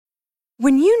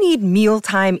When you need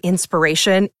mealtime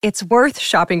inspiration, it's worth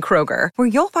shopping Kroger, where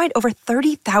you'll find over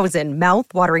 30,000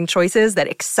 mouth-watering choices that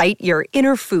excite your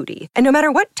inner foodie. And no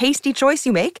matter what tasty choice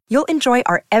you make, you'll enjoy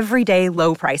our everyday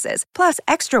low prices, plus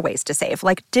extra ways to save,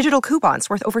 like digital coupons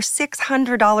worth over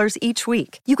 $600 each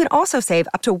week. You can also save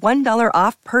up to $1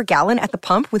 off per gallon at the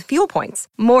pump with fuel points.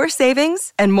 More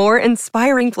savings and more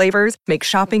inspiring flavors make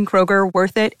shopping Kroger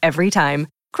worth it every time.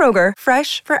 Kroger,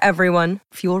 fresh for everyone.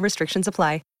 Fuel restrictions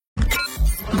apply.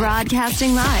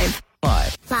 Broadcasting live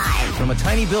From a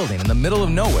tiny building in the middle of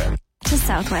nowhere to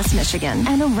Southwest Michigan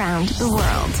and around the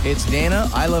world. It's Dana,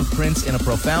 I Love Prince in a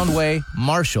Profound Way,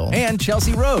 Marshall, and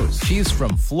Chelsea Rose. She's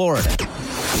from Florida.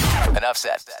 Enough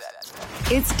said.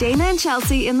 It's Dana and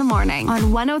Chelsea in the morning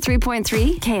on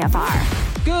 103.3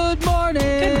 KFR. Good morning.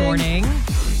 Good morning.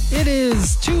 It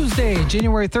is Tuesday,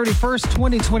 January 31st,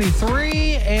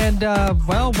 2023, and,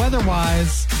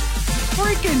 weather-wise,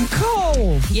 freaking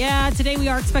cold. Yeah, today we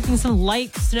are expecting some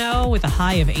light snow with a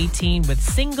high of 18 with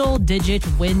single-digit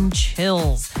wind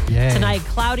chills. Yay. Tonight,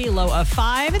 cloudy, low of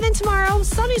 5, and then tomorrow,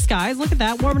 sunny skies. Look at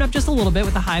that, warming up just a little bit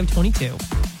with a high of 22.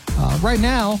 Right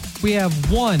now, we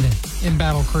have 1 in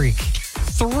Battle Creek,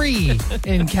 3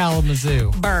 in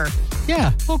Kalamazoo. Burr.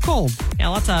 Yeah, a little cold. Yeah,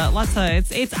 lots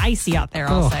of. It's icy out there.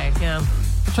 I'll say. Yeah.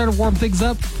 I'll try to warm things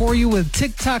up for you with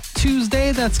TikTok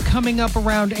Tuesday. That's coming up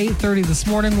around 8:30 this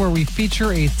morning, where we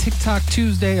feature a TikTok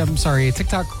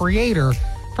creator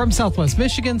from Southwest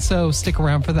Michigan. So stick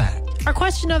around for that. Our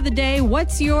question of the day: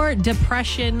 what's your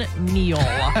depression meal?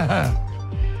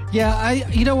 Yeah,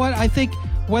 you know what? I think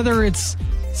whether it's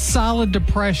solid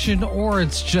depression or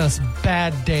it's just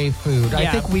bad day food, I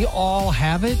think we all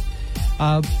have it.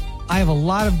 I have a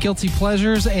lot of guilty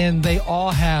pleasures, and they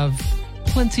all have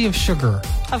plenty of sugar.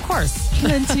 Of course.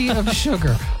 Plenty of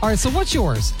sugar. All right, so what's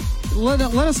yours? Let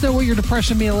us know what your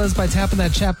depression meal is by tapping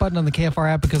that chat button on the KFR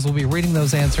app, because we'll be reading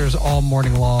those answers all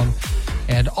morning long.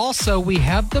 And also, we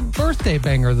have the birthday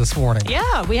banger this morning.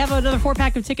 Yeah, we have another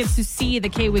 4-pack of tickets to see the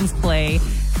K-Wings play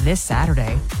this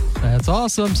Saturday. That's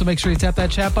awesome. So make sure you tap that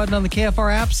chat button on the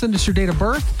KFR app. Send us your date of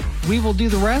birth. We will do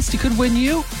the rest. You could win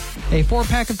you a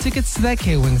 4-pack of tickets to that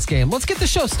K-Wings game. Let's get the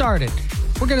show started.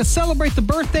 We're going to celebrate the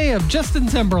birthday of Justin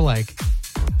Timberlake.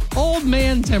 Old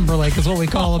man Timberlake is what we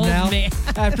call him now. Man.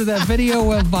 After that video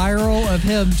went viral of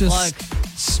him just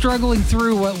struggling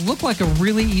through what looked like a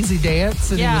really easy dance,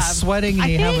 and he was sweating, and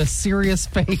he had a serious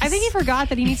face. I think he forgot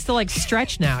that he needs to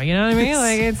stretch now. You know what I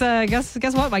mean? It's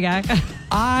guess what, my guy.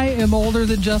 I am older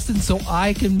than Justin, so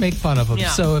I can make fun of him. Yeah.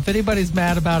 So if anybody's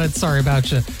mad about it, sorry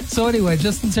about you. So anyway,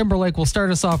 Justin Timberlake will start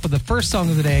us off with the first song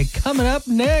of the day coming up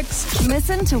next.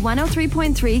 Listen to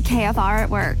 103.3 KFR at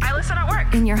work. I listen at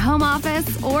work. In your home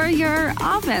office or your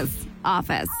office.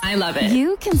 I love it.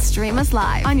 You can stream us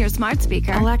live on your smart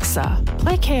speaker. Alexa,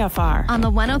 play KFR. On the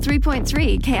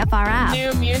 103.3 KFR app.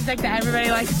 New music that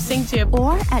everybody likes to sing to.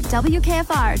 Or at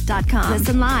WKFR.com.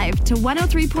 Listen live to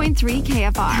 103.3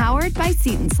 KFR. Powered by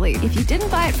Seat and Sleep. If you didn't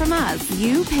buy it from us,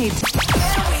 you paid. The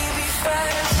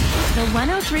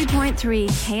 103.3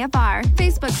 KFR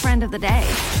Facebook Friend of the Day.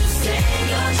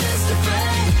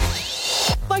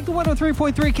 Like the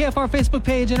 103.3 KFR Facebook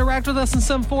page, interact with us in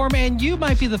some form, and you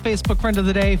might be the Facebook friend of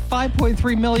the day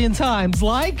 5.3 million times.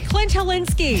 Like Clint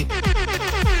Helinski. Who's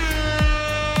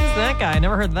that guy?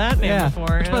 Never heard that name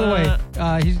before. Which, by the way,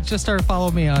 he just started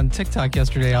following me on TikTok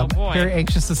yesterday. I'm very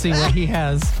anxious to see what he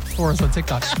has for us on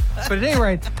TikTok. But at any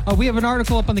rate, we have an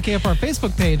article up on the KFR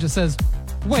Facebook page that says,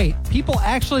 wait, people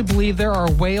actually believe there are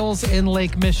whales in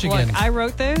Lake Michigan. Look, I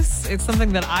wrote this. It's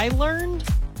something that I learned.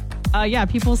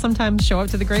 People sometimes show up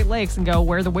to the Great Lakes and go,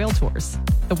 where are the whale tours?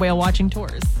 The whale watching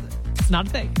tours. It's not a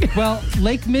thing. Well,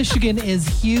 Lake Michigan is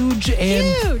huge.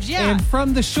 And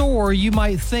from the shore, you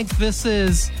might think this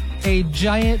is a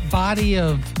giant body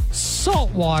of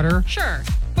salt water. Sure.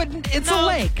 But it's a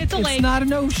lake. It's a lake. It's not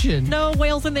an ocean. No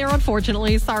whales in there,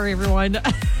 unfortunately. Sorry, everyone.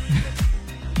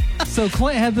 So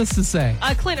Clint had this to say.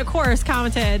 Clint, of course,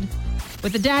 commented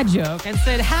with a dad joke and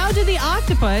said, how did the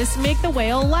octopus make the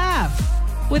whale laugh?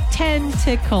 With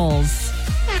tentacles.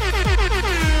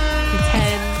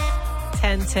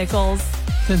 10 tickles.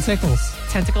 Tentacles.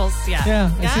 Tentacles, yeah. Yeah,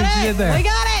 I see what you did there. We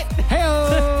got it!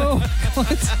 Hey-o!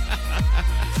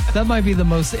 That might be the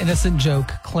most innocent joke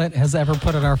Clint has ever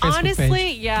put on our Facebook page.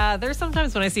 Honestly, yeah, there's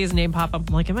sometimes when I see his name pop up,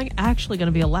 I'm like, am I actually going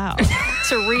to be allowed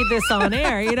to read this on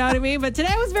air? You know what I mean? But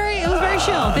today it was very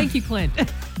chill. Thank you, Clint.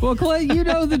 Well, Clint, you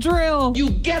know the drill. You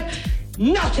get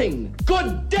nothing.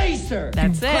 Good day, sir.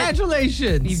 That's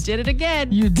Congratulations. You did it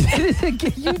again. You did it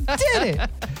again. You did it.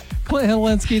 Clint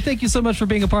Helinski, thank you so much for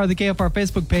being a part of the KFR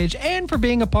Facebook page and for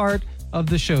being a part of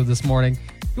the show this morning.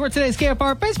 You are today's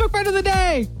KFR Facebook Friend of the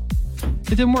Day. It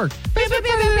didn't work. There we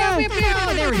go.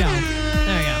 There we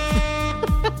go.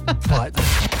 But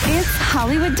It's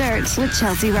Hollywood Dirt with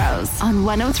Chelsea Rose on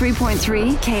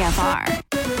 103.3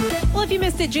 KFR. Well, if you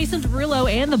missed it, Jason Derulo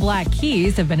and the Black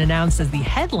Keys have been announced as the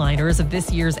headliners of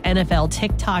this year's NFL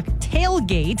TikTok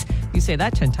Tailgate. You say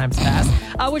that 10 times fast,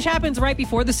 which happens right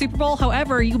before the Super Bowl.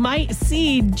 However, you might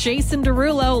see Jason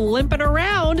Derulo limping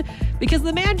around because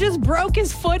the man just broke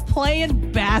his foot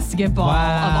playing basketball,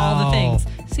 of all the things.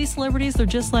 See, celebrities, they're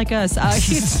just like us.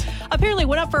 He apparently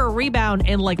went up for a rebound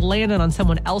and landed on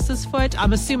someone else's foot.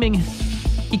 I'm assuming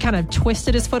he kind of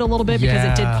twisted his foot a little bit because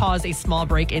it did cause a small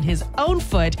break in his own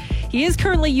foot. He is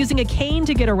currently using a cane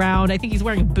to get around. I think he's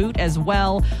wearing a boot as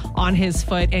well on his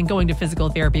foot and going to physical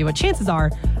therapy. But chances are,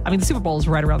 the Super Bowl is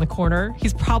right around the corner.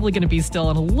 He's probably going to be still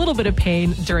in a little bit of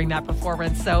pain during that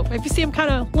performance. So if you see him kind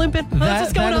of limping, that's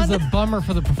what's going on. That is a bummer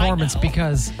for the performance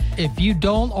because if you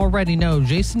don't already know,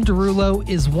 Jason Derulo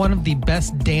is one of the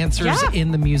best dancers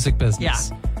in the music business.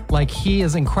 Yeah. He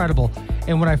is incredible.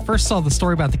 And when I first saw the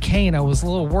story about the cane, I was a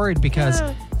little worried because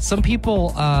some people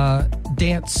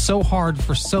dance so hard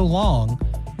for so long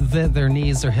that their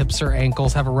knees, their hips, or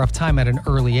ankles have a rough time at an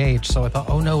early age. So I thought,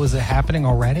 oh no, is it happening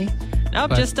already?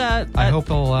 Nope, but I hope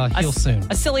he'll heal soon.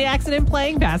 A silly accident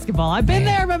playing basketball. I've been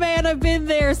there, my man. I've been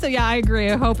there. So yeah, I agree.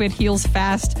 I hope it heals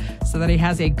fast so that he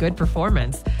has a good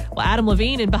performance. Well, Adam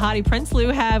Levine and Bahati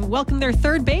Prinsloo have welcomed their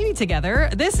third baby together.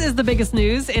 This is the biggest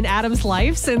news in Adam's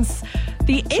life since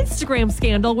the Instagram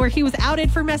scandal where he was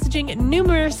outed for messaging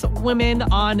numerous women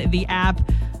on the app.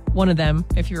 One of them,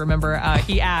 if you remember,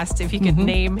 he asked if he could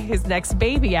name his next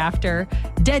baby after.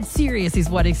 Dead serious is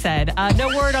what he said. No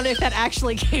word on if that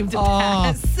actually came to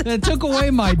pass. That took away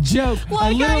my joke.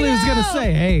 I literally was going to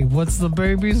say, hey, what's the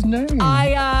baby's name?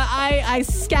 I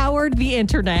scoured the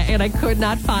internet and I could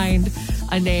not find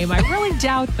a name. I really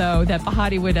doubt, though, that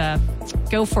Bahati would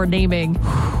go for naming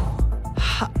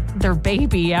their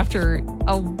baby after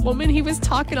a woman he was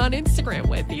talking on Instagram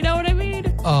with. You know what I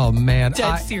mean? Oh, man.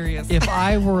 Dead serious. If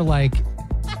I were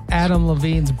Adam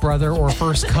Levine's brother or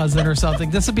first cousin or something,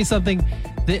 this would be something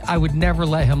that I would never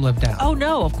let him live down. Oh,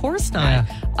 no, of course not.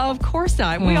 Yeah. Of course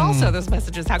not. We all saw those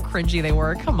messages, how cringy they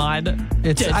were. Come on.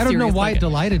 I don't know why it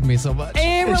delighted me so much.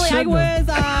 I was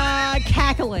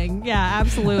cackling. Yeah,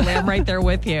 absolutely. I'm right there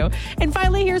with you. And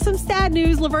finally, here's some sad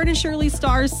news. Laverne and Shirley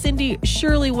star Cindy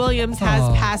Shirley Williams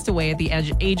has passed away at the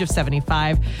age of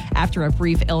 75 after a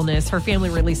brief illness. Her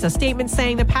family released a statement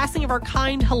saying the passing of our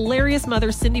kind, hilarious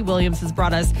mother, Cindy Williams, has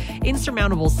brought us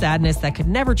insurmountable sadness that could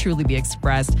never truly be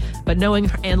expressed. But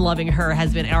knowing and loving her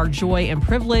has been our joy and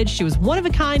privilege. She was one of a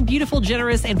kind, beautiful,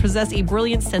 generous, and possessed a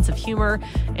brilliant sense of humor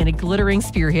and a glittering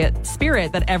spirit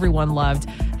that everyone loved.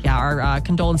 Yeah, our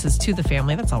condolences to the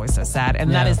family. That's always so sad.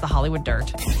 And that is the Hollywood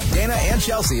Dirt. Dana and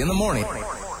Chelsea in the morning.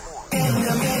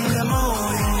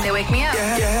 They wake me up.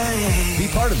 Be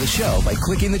part of the show by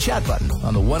clicking the chat button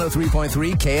on the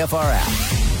 103.3 KFR app.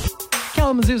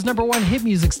 Kalamazoo's #1 hit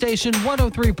music station,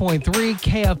 103.3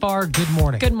 KFR. Good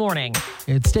morning. Good morning.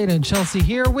 It's Dana and Chelsea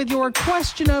here with your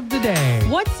question of the day.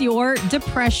 What's your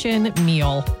depression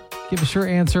meal? Give us your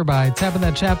answer by tapping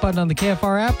that chat button on the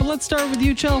KFR app. But let's start with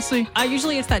you, Chelsea.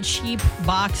 Usually it's that cheap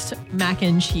boxed mac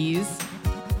and cheese.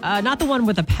 Not the one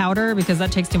with the powder because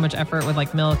that takes too much effort with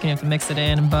milk and you have to mix it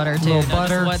in and butter too. Little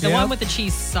butter. The one with the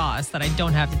cheese sauce that I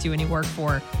don't have to do any work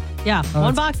for. Yeah,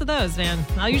 one box of those, man.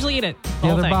 I'll usually eat it. The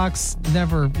other box,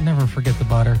 never forget the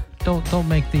butter. Don't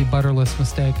make the butterless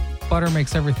mistake. Butter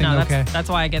makes everything okay. That's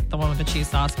why I get the one with the cheese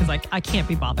sauce because I can't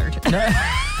be bothered.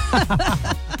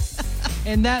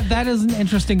 And that is an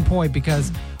interesting point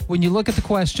because when you look at the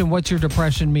question, what's your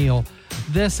depression meal?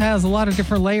 This has a lot of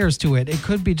different layers to it. It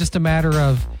could be just a matter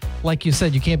of, like you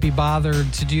said, you can't be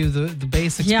bothered to do the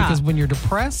basics because when you're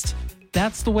depressed,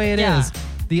 that's the way it is.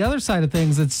 The other side of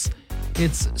things, it's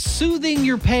soothing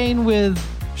your pain with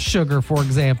sugar, for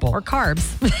example. Or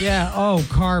carbs. Yeah. Oh,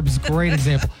 carbs. Great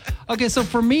example. Okay, so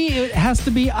for me, it has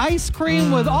to be ice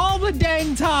cream with all the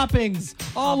dang toppings.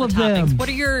 All of them. What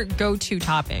are your go-to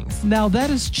toppings? Now, that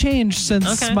has changed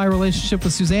since my relationship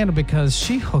with Susanna because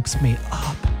she hooks me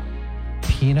up.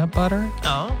 Peanut butter.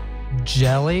 Oh.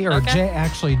 Jelly or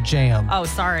actually jam. Oh,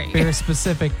 sorry. Very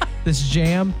specific. This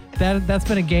jam, that's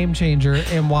been a game changer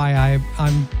and why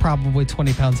I'm probably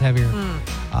 20 pounds heavier.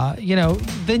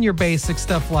 Then your basic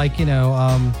stuff like,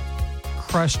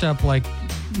 crushed up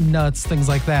nuts, things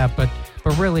like that. But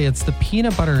really, it's the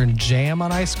peanut butter and jam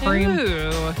on ice cream. Ooh.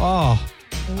 Oh,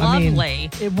 lovely.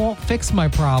 It won't fix my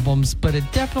problems, but it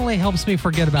definitely helps me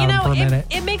forget about them for a minute.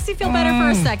 It makes you feel better for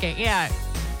a second. Yeah.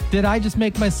 Did I just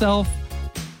make myself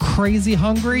crazy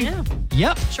hungry? Yeah.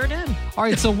 Yep. Sure did. All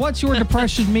right, so what's your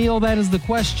depression meal? That is the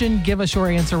question. Give us your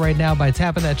answer right now by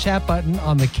tapping that chat button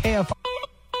on the KFR.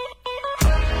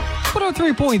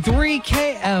 103.3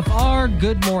 KFR.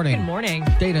 Good morning. Good morning.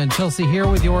 Dana and Chelsea here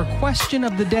with your question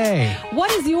of the day.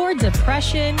 What is your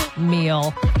depression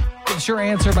meal? Give us your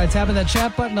answer by tapping that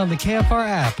chat button on the KFR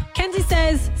app. Kenzie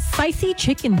says spicy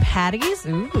chicken patties.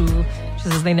 Ooh. She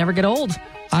says they never get old.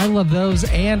 I love those,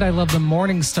 and I love the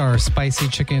Morningstar spicy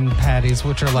chicken patties,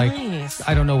 which are like, Nice.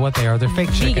 I don't know what they are. They're fake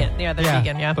Vegan. chicken. Yeah, they're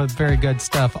vegan, yeah. But very good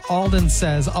stuff. Alden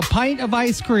says, a pint of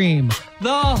ice cream.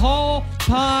 The whole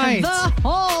pint. The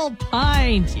whole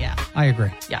pint. Yeah. I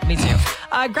agree. Yeah, me too.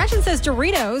 Gretchen says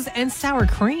Doritos and sour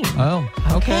cream. Oh,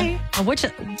 okay. Which,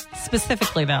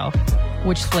 specifically though,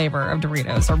 which flavor of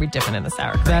Doritos are we dipping in the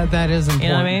sour cream? That is important. You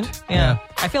know what I mean? Yeah.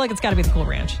 I feel like it's got to be the Cool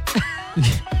Ranch.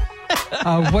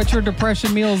 What's your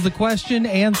depression meal is the question.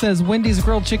 Ann says Wendy's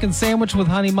grilled chicken sandwich with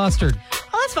honey mustard.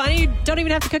 Oh, that's fine. You don't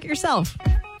even have to cook it yourself.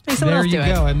 Make someone There else you do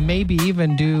go. it. And maybe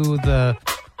even do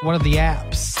one of the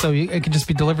apps so it can just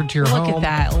be delivered to your Look home. at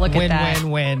that. Look win, at that.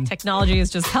 Win. Technology is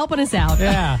just helping us out.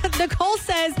 Yeah. Nicole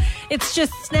says it's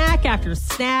just snack after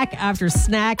snack after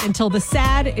snack until the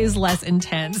sad is less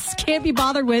intense. Can't be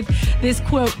bothered with this,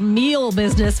 quote, meal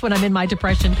business when I'm in my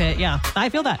depression pit. Yeah, I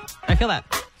feel that.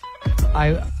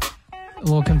 A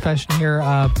little confession here.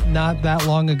 Not that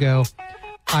long ago,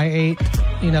 I ate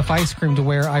enough ice cream to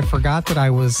where I forgot that I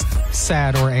was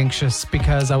sad or anxious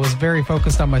because I was very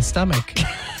focused on my stomach.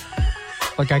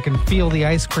 Like I can feel the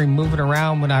ice cream moving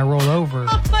around when I roll over.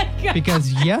 Oh my God.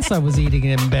 Because yes, I was eating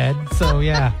it in bed. So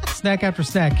yeah, snack after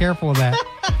snack. Careful of that.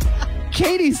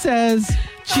 Katie says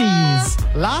cheese.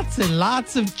 Lots and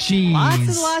lots of cheese. Lots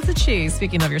and lots of cheese.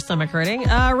 Speaking of your stomach hurting.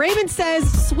 Raymond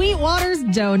says Sweetwater's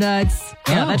Donuts.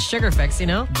 Yeah, Oh. that's sugar fix, you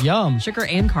know? Yum. Sugar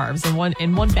and carbs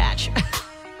in one batch.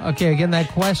 Okay, again, that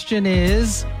question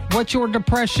is, what's your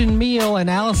depression meal? And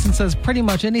Allison says pretty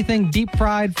much anything deep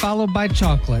fried followed by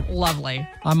chocolate. Lovely.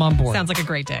 I'm on board. Sounds like a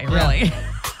great day, Yeah. really.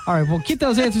 All right, well, keep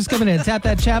those answers coming in. Tap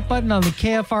that chat button on the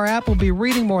KFR app. We'll be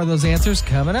reading more of those answers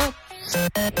coming up.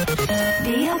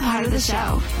 Be a part of the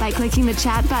show by clicking the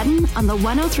chat button on the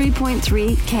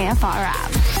 103.3 KFR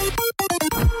app.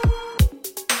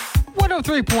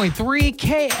 103.3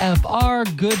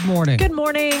 KFR. Good morning. Good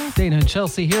morning. Dana and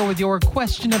Chelsea here with your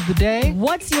question of the day.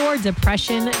 What's your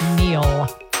depression meal?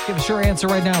 Give us your answer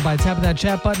right now by tapping that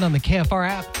chat button on the KFR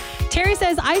app. Terry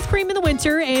says ice cream in the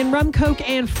winter and rum, Coke,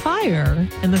 and fire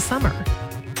in the summer.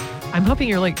 I'm hoping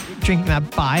you're like drinking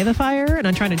that by the fire and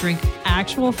I'm trying to drink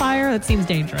actual fire. That seems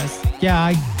dangerous.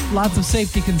 Yeah, lots of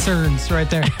safety concerns right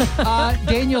there.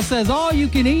 Daniel says, all you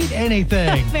can eat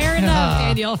anything. Fair enough,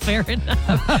 Daniel. Fair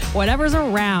enough. Whatever's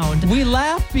around. We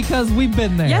laugh because we've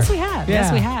been there. Yes, we have. Yeah.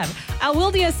 Yes, we have.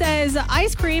 Wildia says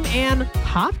ice cream and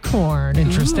popcorn.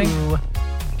 Interesting. Ooh.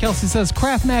 Kelsey says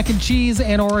Kraft mac and cheese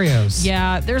and Oreos.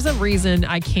 Yeah, there's a reason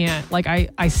I can't. Like,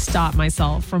 I stop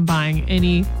myself from buying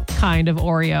any kind of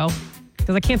Oreo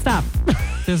because I can't stop.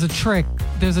 There's a trick.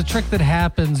 There's a trick that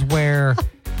happens where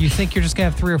you think you're just going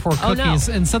to have 3 or 4 Oh, no. cookies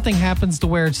and something happens to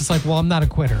where it's just like, well, I'm not a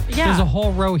quitter. Yeah. There's a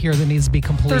whole row here that needs to be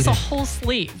completed. There's a whole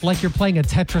sleeve. Like you're playing a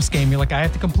Tetris game. You're like, I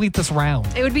have to complete this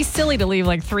round. It would be silly to leave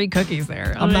like 3 cookies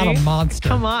there. I'm not a monster.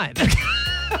 Come on.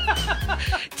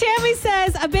 Tammy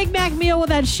says a Big Mac meal with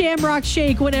that Shamrock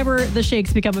Shake whenever the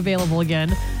shakes become available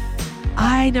again.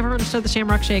 I never understood the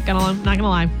Shamrock Shake. Not gonna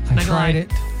lie. I tried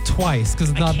it twice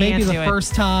because I thought maybe can't the do it.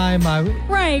 first time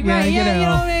Right.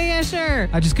 Yeah, sure.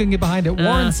 I just couldn't get behind it.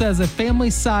 Warren says a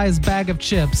family-sized bag of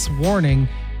chips. Warning,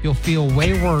 you'll feel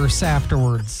way worse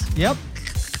afterwards. Yep.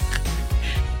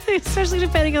 Especially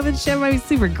depending on the chip, might be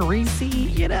super greasy,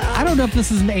 you know? I don't know if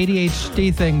this is an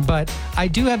ADHD thing, but I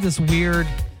do have this weird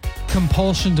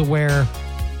compulsion to where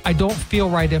I don't feel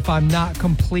right if I'm not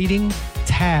completing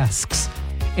tasks.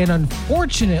 And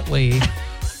unfortunately,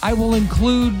 I will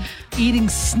include eating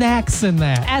snacks in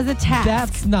that. As a task.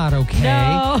 That's not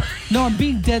okay. No, I'm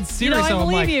being dead serious. I So I'm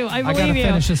believe like, you. I gotta believe you.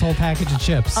 finish this whole package of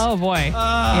chips. Oh, boy.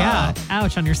 Yeah.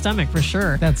 Ouch on your stomach for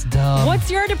sure. That's dumb. What's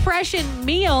your depression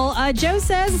meal? Joe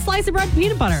says a slice of bread and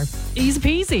peanut butter. Easy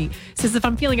peasy. Says if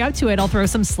I'm feeling up to it, I'll throw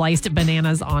some sliced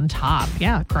bananas on top.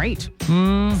 Yeah, great.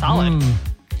 Solid.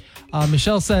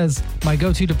 Michelle says my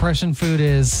go-to depression food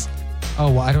is,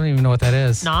 well, I don't even know what that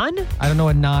is. Naan? I don't know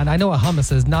what naan. I know what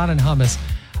hummus is. Naan and hummus.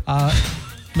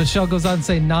 Michelle goes on to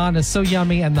say naan is so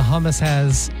yummy and the hummus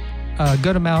has a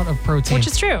good amount of protein. Which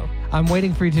is true. I'm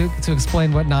waiting for you to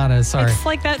explain what naan is. Sorry. It's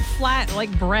like that flat, like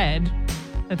bread.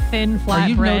 A thin, flat Are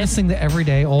you bread. noticing that every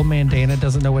day old man Dana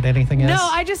doesn't know what anything is? No,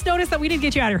 I just noticed that we need to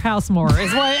get you out of your house more,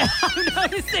 is what I'm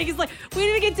noticing. It's like, we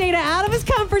need to get Dana out of his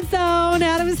comfort zone,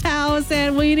 out of his house,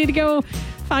 and we need to go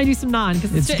find you some naan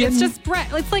because it's just bread.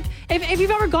 It's like if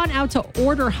you've ever gone out to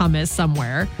order hummus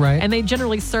somewhere, right? And they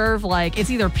generally serve like it's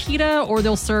either pita or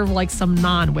they'll serve like some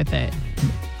naan with it.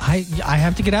 I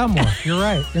have to get out more. You're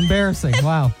right. Embarrassing.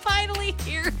 Wow. Finally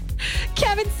here.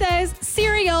 Kevin says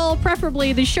cereal,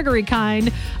 preferably the sugary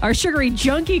kind, or sugary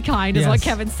junky kind is what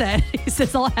Kevin said. He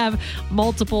says I'll have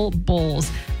multiple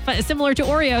bowls. But similar to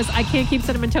Oreos, I can't keep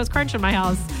Cinnamon Toast Crunch in my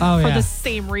house for the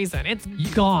same reason. It's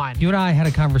gone. You and I had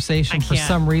a conversation for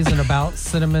some reason about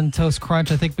Cinnamon Toast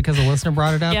Crunch, I think because a listener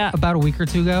brought it up about a week or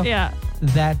two ago. Yeah.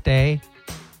 That day,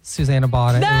 Susanna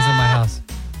bought it. No! It was in my house.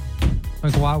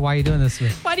 Like, why are you doing this to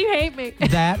me? Why do you hate me?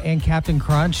 That and Captain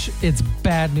Crunch, it's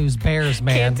bad news bears,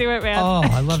 man. Can't do it, man. Oh,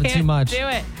 I love it too much. Do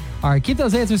it. All right, keep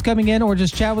those answers coming in or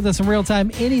just chat with us in real time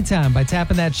anytime by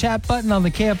tapping that chat button on the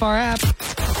KFR app.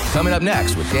 Coming up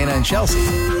next with Dana and Chelsea.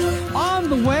 On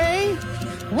the way,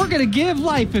 we're going to give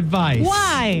life advice.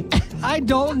 Why? I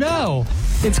don't know.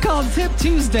 It's called Tip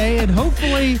Tuesday, and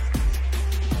hopefully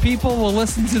people will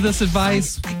listen to this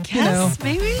advice, I guess,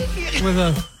 maybe? with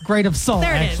a grain of salt,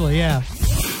 there it actually, yeah.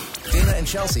 Dana and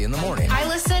Chelsea in the morning. I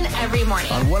listen every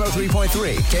morning. On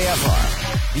 103.3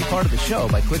 KFR. Be part of the show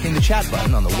by clicking the chat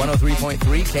button on the 103.3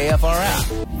 KFR app.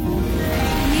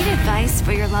 Need advice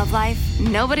for your love life?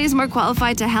 Nobody's more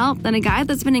qualified to help than a guy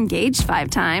that's been engaged 5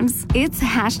 times. It's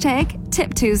hashtag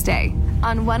Tip Tuesday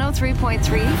on 103.3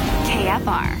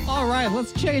 KFR. All right,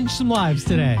 let's change some lives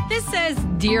today. This says,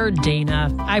 Dear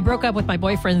Dana, I broke up with my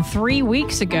boyfriend 3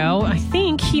 weeks ago. I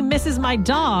think he misses my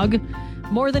dog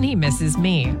more than he misses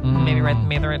me. Maybe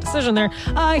made the right decision there.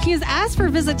 He has asked for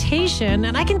visitation,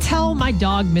 and I can tell my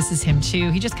dog misses him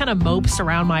too. He just kind of mopes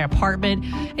around my apartment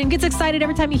and gets excited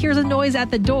every time he hears a noise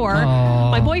at the door.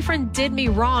 Aww. My boyfriend did me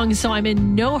wrong, so I'm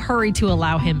in no hurry to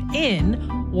allow him in.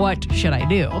 What should I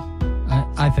do?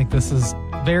 I think this is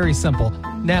very simple.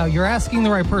 Now, you're asking the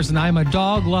right person. I'm a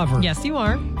dog lover. Yes, you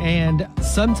are. And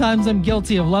sometimes I'm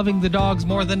guilty of loving the dogs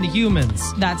more than the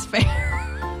humans. That's fair.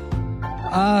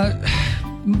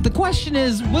 The question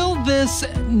is, will this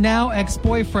now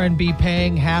ex-boyfriend be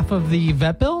paying half of the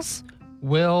vet bills?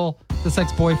 Will this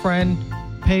ex-boyfriend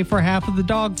pay for half of the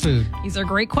dog food? These are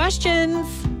great questions.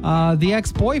 The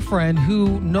ex-boyfriend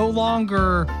who no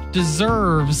longer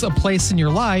deserves a place in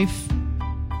your life,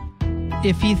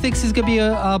 if he thinks he's going to be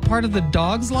a part of the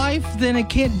dog's life, then it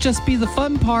can't just be the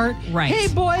fun part. Right. Hey,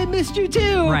 boy, I missed you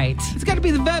too. Right. It's got to be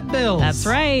the vet bills. That's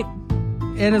right.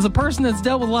 And as a person that's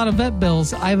dealt with a lot of vet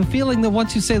bills, I have a feeling that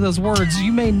once you say those words,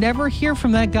 you may never hear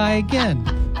from that guy again.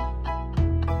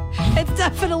 It's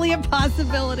definitely a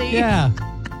possibility. Yeah.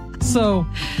 So,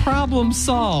 problem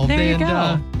solved. There you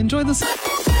go. Enjoy this.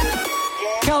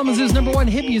 Kalamazoo's #1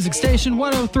 hit music station,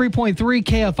 103.3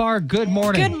 KFR. Good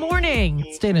morning. Good morning.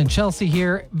 It's Dana and Chelsea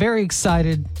here. Very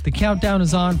excited. The countdown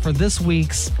is on for this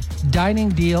week's dining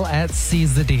deal at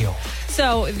Seize the Deal.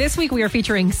 So this week we are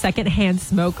featuring Secondhand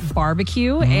Smoke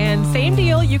Barbecue, and same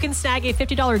deal. You can snag a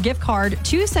 $50 gift card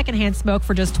to Secondhand Smoke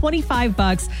for just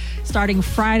 $25 starting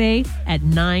Friday at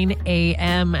 9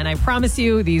 a.m. And I promise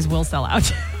you, these will sell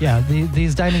out. Yeah,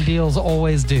 these dining deals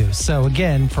always do. So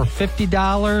again, for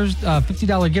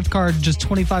 $50 gift card, just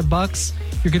 $25.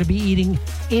 You're going to be eating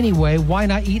anyway. Why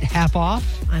not eat half off?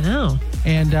 I know.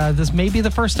 And this may be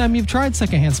the first time you've tried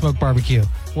Secondhand Smoke Barbecue.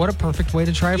 What a perfect way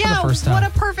to try it for the first time. What a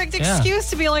perfect excuse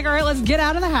to be like, all right, let's get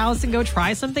out of the house and go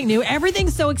try something new.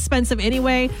 Everything's so expensive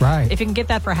anyway. Right. If you can get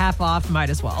that for half off, might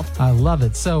as well. I love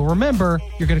it. So remember,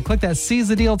 you're going to click that Seize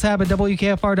the Deal tab at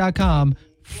WKFR.com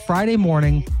Friday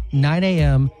morning, 9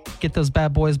 a.m. Get those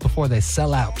bad boys before they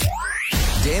sell out.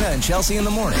 Dana and Chelsea in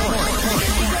the morning.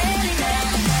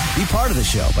 Be part of the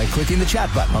show by clicking the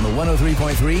chat button on the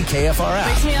 103.3 KFR app.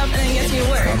 Wakes me up and then gets me to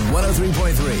work. On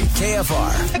 103.3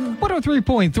 KFR.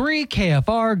 103.3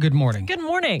 KFR. Good morning. Good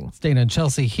morning. It's Dana and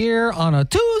Chelsea here on a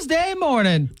Tuesday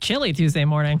morning. Chilly Tuesday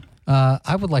morning.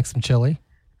 I would like some chili.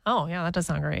 Oh, yeah, that does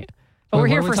sound great. But Wait, we're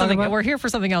here what are we for talking something. about? We're here for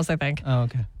something else, I think. Oh,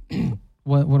 okay.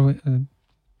 What do we...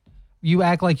 you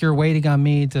act like you're waiting on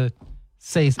me to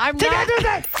say... I'm not.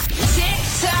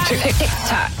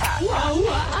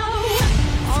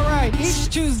 All right, each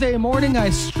Tuesday morning I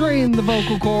strain the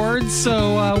vocal cords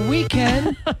so we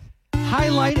can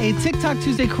highlight a TikTok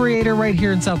Tuesday creator right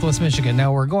here in Southwest Michigan.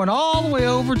 Now we're going all the way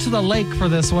over to the lake for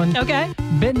this one. Okay.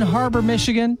 Benton Harbor,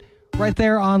 Michigan, right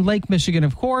there on Lake Michigan,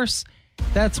 of course.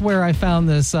 That's where I found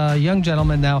this young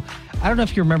gentleman. Now, I don't know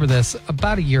if you remember this.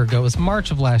 About a year ago, it was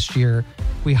March of last year,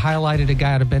 we highlighted a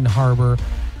guy out of Benton Harbor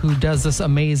who does this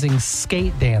amazing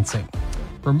skate dancing.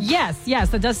 Yes,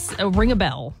 that does ring a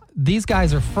bell. These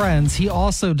guys are friends. He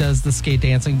also does the skate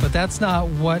dancing, but that's not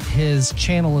what his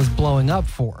channel is blowing up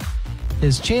for.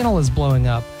 His channel is blowing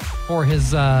up. for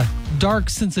his dark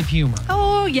sense of humor.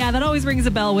 Oh, yeah, that always rings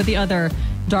a bell with the other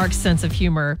dark sense of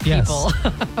humor people.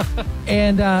 Yes.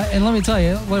 And let me tell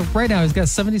you, right now he's got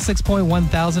 76.1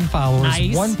 thousand followers,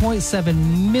 Nice.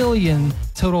 1.7 million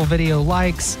total video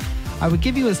likes. I would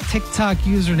give you his TikTok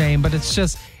username, but it's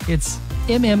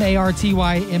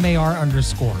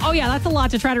MMARTYMAR_. Oh, yeah, that's a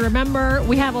lot to try to remember.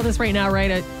 We have all this right now,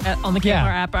 right, on the KFR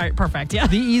app. All right, perfect, yeah.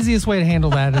 The easiest way to handle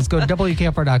that is go to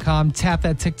WKFR.com, tap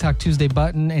that TikTok Tuesday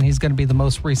button, and he's going to be the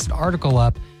most recent article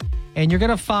up. And you're going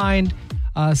to find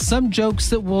some jokes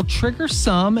that will trigger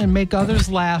some and make others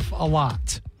laugh a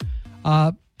lot.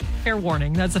 Fair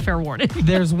warning. That's a fair warning.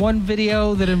 There's one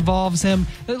video that involves him.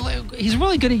 He's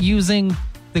really good at using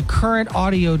the current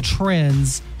audio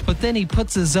trends, but then he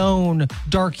puts his own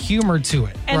dark humor to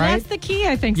it, And right? that's the key,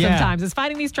 I think, Yeah. sometimes, is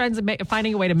finding these trends and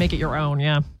finding a way to make it your own,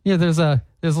 yeah. Yeah, there's a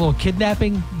little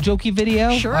kidnapping jokey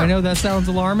video. Sure. I know that sounds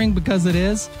alarming because it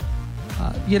is.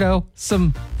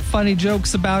 Some funny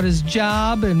jokes about his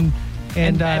job and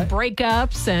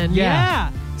breakups and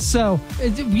yeah. So,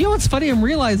 you know what's funny? I'm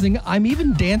realizing I'm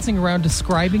even dancing around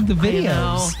describing the videos.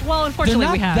 know. Well, unfortunately,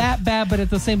 they're we not have. that bad, but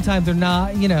at the same time, they're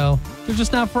not, they're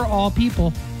just not for all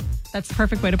people. That's the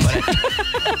perfect way to put it.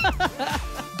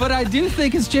 But I do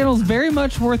think his channel is very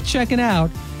much worth checking out.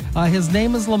 His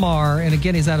name is Lamar, and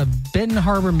again, he's out of Benton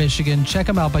Harbor, Michigan. Check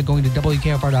him out by going to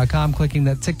WKFR.com, clicking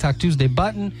that TikTok Tuesday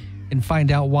button, and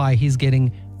find out why he's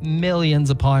getting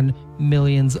millions upon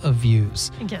millions of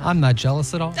views. Yeah. I'm not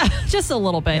jealous at all. Just a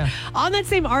little bit. Yeah. On that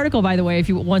same article, by the way, if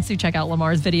you want to check out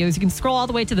Lamar's videos, you can scroll all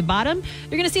the way to the bottom.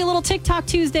 You're going to see a little TikTok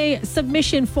Tuesday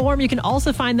submission form. You can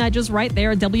also find that just right there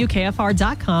at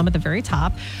WKFR.com at the very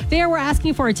top. There, we're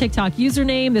asking for a TikTok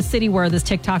username, the city where this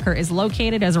TikToker is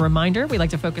located. As a reminder, we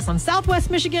like to focus on Southwest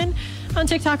Michigan, on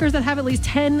TikTokers that have at least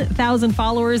 10,000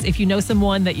 followers. If you know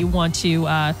someone that you want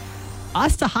to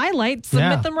us to highlight,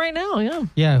 submit them right now. Yeah.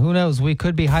 Yeah, who knows? We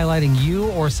could be highlighting you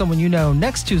or someone you know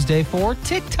next Tuesday for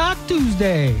TikTok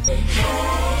Tuesday.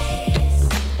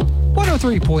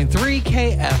 103.3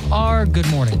 KFR. Good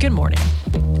morning. Good morning.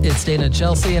 It's Dana and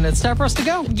Chelsea, and it's time for us to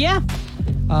go. Yeah.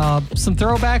 Some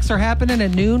throwbacks are happening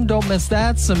at noon. Don't miss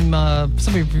that. Some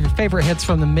of your favorite hits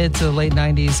from the mid to late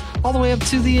 90s, all the way up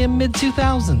to the mid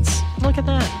 2000s. Look at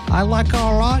that. I like it a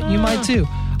lot. You might too.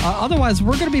 Otherwise,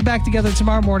 we're going to be back together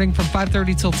tomorrow morning from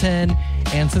 5:30 till 10.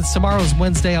 And since tomorrow's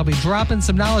Wednesday, I'll be dropping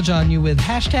some knowledge on you with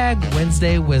hashtag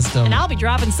Wednesday Wisdom. And I'll be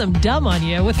dropping some dumb on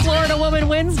you with Florida Woman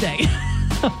Wednesday.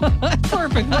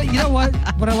 Perfect. Well, you know what?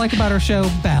 What I like about our show,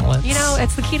 balance.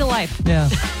 It's the key to life. Yeah.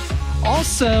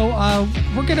 Also,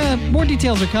 more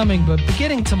details are coming, but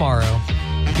beginning tomorrow,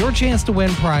 your chance to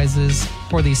win prizes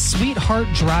for the Sweetheart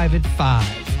Drive at 5,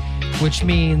 which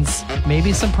means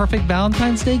maybe some perfect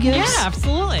Valentine's Day gifts. Yeah,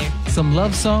 absolutely. Some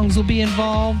love songs will be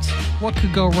involved. What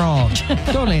could go wrong?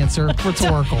 Don't answer.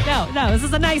 Rhetorical. No, this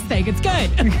is a nice thing. It's good.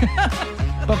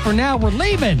 But for now, we're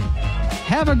leaving.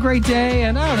 Have a great day,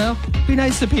 and I don't know, be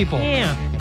nice to people. Yeah.